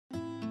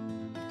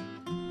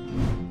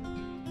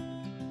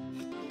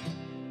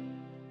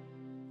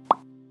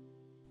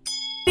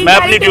मैं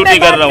अपनी ड्यूटी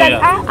कर रहा हूँ।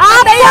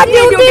 आप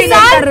ड्यूटी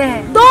कर रहे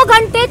हैं। 2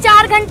 घंटे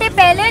 4 घंटे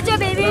पहले जो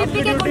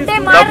एबीवीपी के गुंडे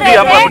मार रहे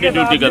हम अपनी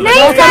ड्यूटी कर रहे हैं।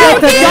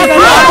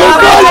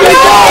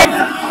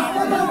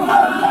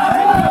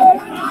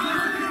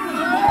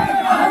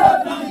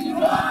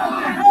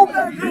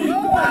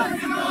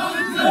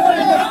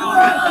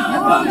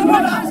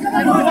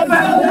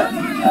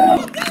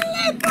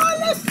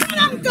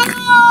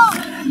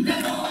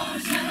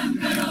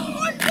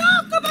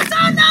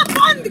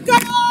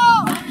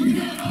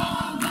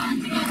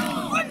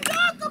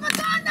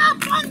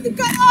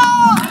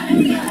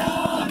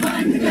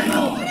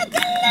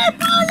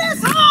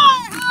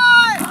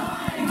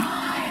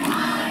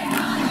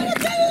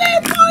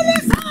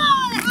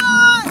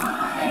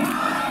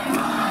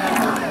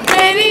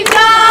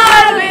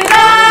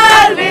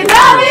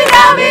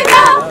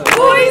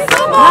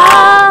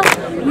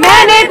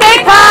 मैंने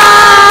देखा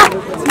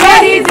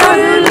मेरी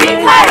जुल्मी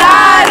खड़ा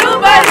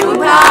रूबरू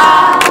था,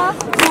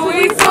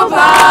 हुई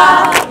सुबह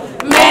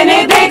मैंने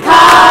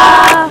देखा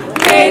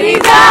मेरी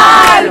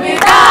दाल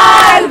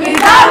विदाल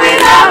विदा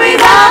विदा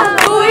विदा,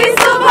 हुई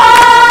सुबह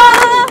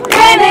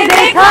मैंने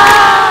देखा।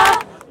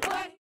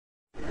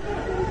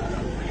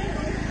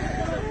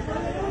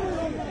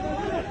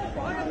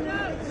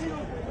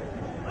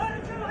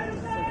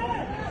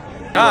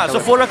 So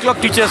 4 o'clock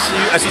Teachers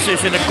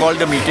Association had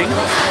called a meeting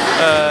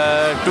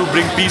to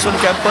bring peace on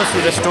campus,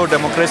 to restore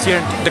democracy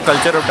and the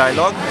culture of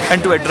dialogue,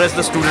 and to address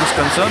the students'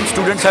 concerns.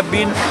 Students have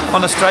been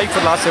on a strike for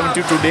the last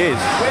 72 days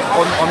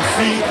on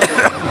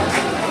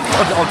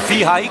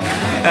fee hike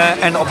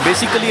and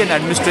basically an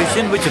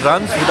administration which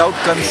runs without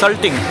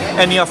consulting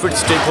any of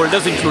its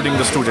stakeholders, including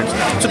the students.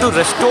 So to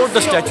restore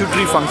the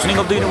statutory functioning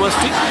of the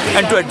university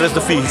and to address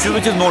the fee issue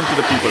which is known to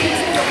the people.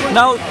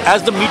 Now,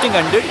 as the meeting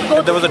ended,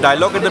 there was a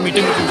dialogue at the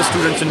meeting between the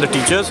students and the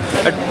teachers.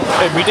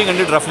 A meeting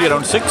ended roughly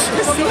around 6,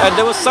 and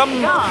there was some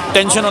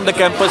tension on the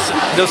campus.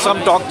 There was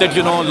some talk that,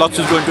 you know, lots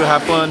is going to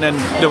happen, and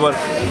there was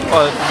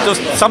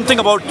something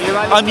about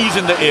unease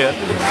in the air.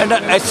 And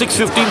at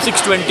 6:15,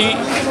 6:20,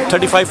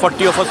 35,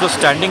 40 of us were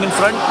standing in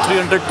front.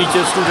 300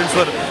 teachers, students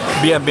were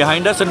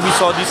behind us, and we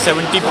saw these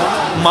 70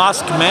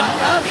 masked men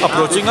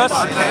approaching us.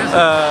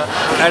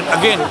 And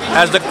again,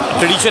 as the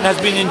tradition has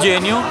been in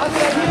JNU,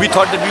 we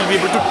thought that we'll be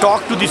able to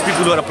talk to these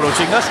people who are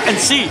approaching us and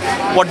see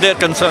what their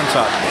concerns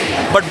are.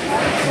 But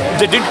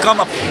they didn't come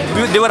up.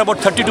 They were about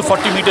 30 to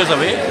 40 meters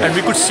away, and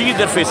we could see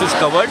their faces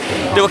covered.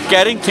 They were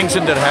carrying things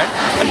in their hand,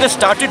 and they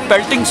started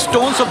pelting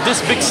stones of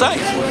this big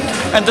size.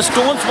 And the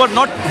stones were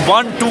not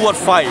 1, 2 or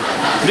 5.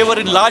 They were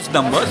in large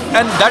numbers,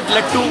 and that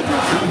led to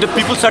the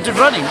people started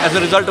running as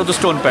a result of the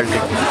stone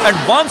pelting. And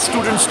once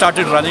students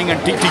started running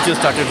and teachers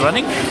started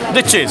running,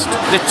 they chased.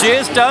 They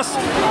chased us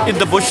in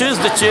the bushes,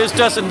 they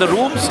chased us in the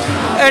rooms,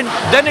 and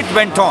then it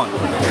went on.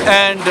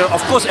 And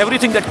of course,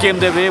 everything that came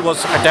their way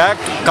was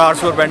attacked.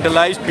 Cars were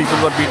vandalized, people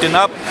were beaten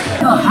up.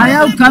 I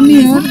have come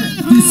here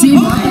to see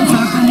what is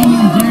happening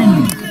in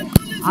JNU.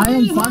 I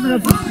am father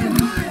of a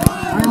student.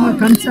 I am a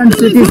concerned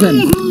citizen.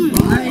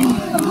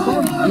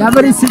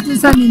 Every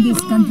citizen in this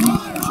country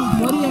should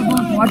worry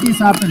about what is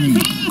happening.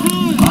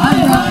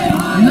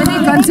 And many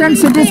concerned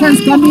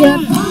citizens come here.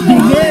 The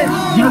way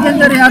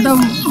Jogendra Yadav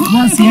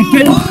was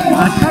killed,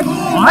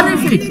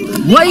 horrific.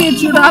 Why it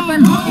should happen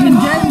in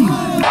JNU?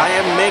 I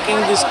am making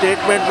this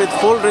statement with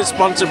full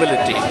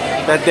responsibility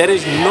that there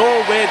is no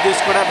way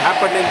this could have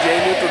happened in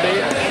JNU today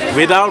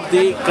without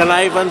the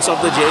connivance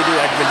of the JNU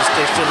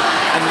administration,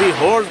 and we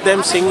hold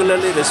them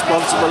singularly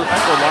responsible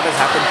for what has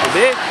happened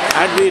today,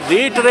 and we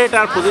reiterate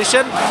our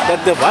position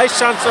that the Vice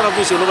Chancellor of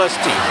this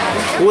university,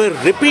 who has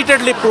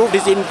repeatedly proved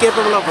is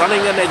incapable of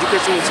running an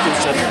educational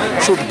institution,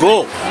 should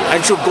go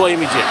and should go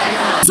immediately.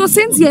 So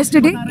since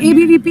yesterday,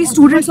 ABVP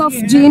students of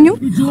JNU,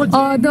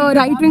 the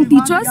right-wing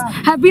teachers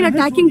have been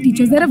attacking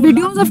teachers. There are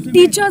videos of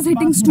teachers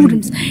hitting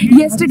students.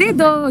 Yesterday,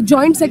 the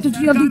joint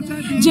secretary of the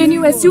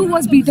JNUSU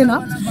was beaten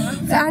up.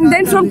 And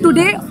then from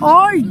today,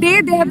 all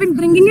day, they have been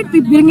bringing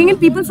in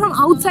people from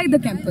outside the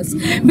campus.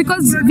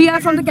 Because we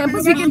are from the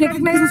campus, we can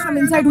recognize who's from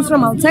inside, who's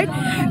from outside.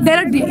 There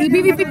are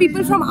ABVP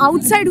people from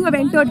outside who have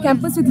entered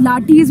campus with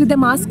lathis, with their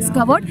masks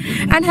covered,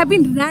 and have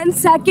been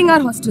ransacking our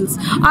hostels.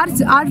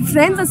 Our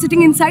friends are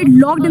sitting inside,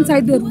 locked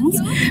inside their rooms,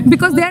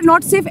 because they are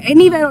not safe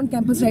anywhere on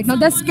campus right now.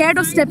 They're scared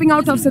of stepping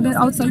out outside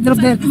of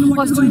their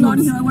hostel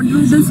rooms.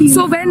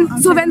 So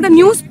when the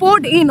news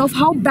poured in of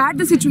how bad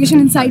the situation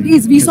inside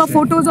is, we saw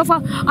photos of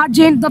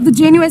the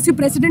JNUSU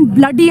president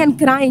bloody and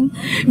crying.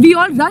 We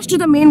all rushed to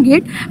the main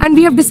gate, and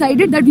we have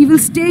decided that we will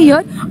stay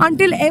here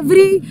until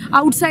every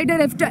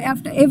outsider, after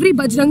every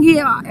Bajrangi,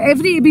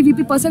 every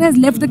ABVP person has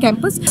left the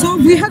campus. So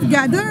we have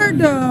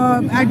gathered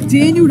at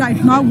JNU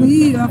right now.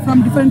 We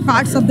from different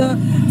parts of the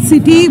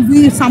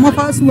city. Some of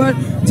us who are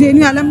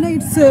JNU alumni.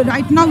 It's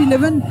right now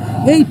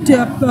 8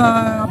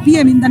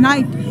 p.m. in the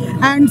night.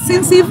 And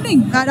since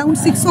evening, around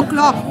 6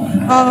 o'clock,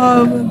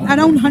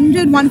 around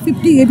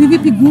 100-150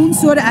 ABVP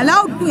goons were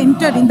allowed to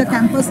enter in the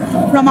campus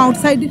from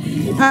outside,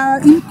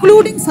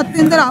 including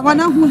Satyendra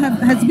Awana, who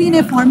has been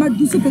a former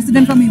JNUSU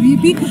president from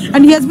ABVP,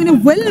 and he has been a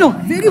very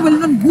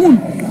well-known goon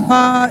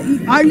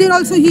Earlier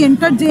also he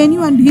entered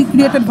JNU and he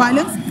created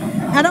violence.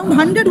 Around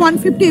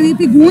 100-150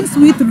 AVP goons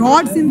with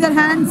rods in their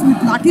hands, with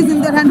lathis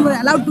in their hand, were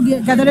allowed to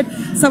gather at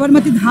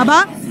Sabarmati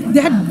Dhaba.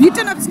 They had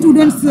beaten up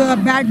students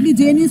badly.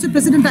 JNUSU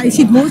President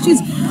Aishi Ghosh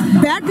is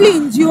badly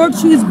injured.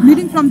 She is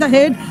bleeding from the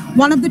head.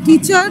 One of the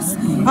teachers,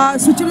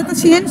 Sucharita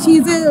Sen, she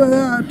is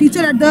a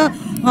teacher at the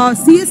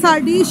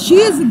CSRD. She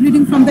is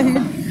bleeding from the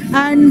head.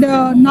 And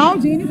now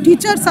JNU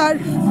teachers are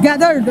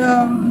gathered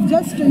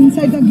just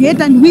inside the gate,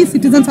 and we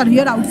citizens are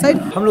here outside.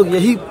 हम लोग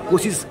यही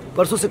कोशिश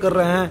परसों से कर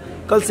रहे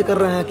हैं, कल से कर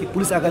रहे हैं कि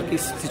पुलिस आकर के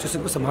इस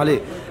सिचुएशन को संभाले,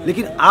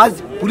 लेकिन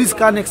आज पुलिस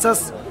का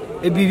नेक्सस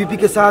ABVP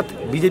के साथ,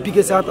 बीजेपी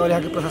के साथ और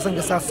यहाँ के प्रशासन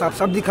के साथ साफ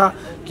साफ दिखा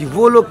कि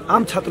वो लोग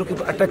आम छात्रों के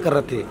ऊपर अटैक कर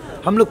रहे थे।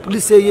 हम लोग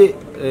पुलिस से ये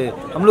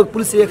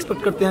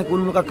एक्सपेक्ट करते हैं कि उन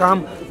लोगों का काम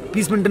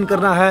पीस मेंटेन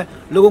करना है,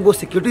 लोगों को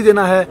सिक्योरिटी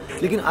देना है,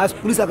 लेकिन आज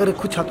पुलिस आकर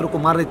खुद छात्रों को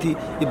मार रही थी।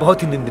 ये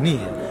बहुत ही निंदनीय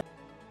है।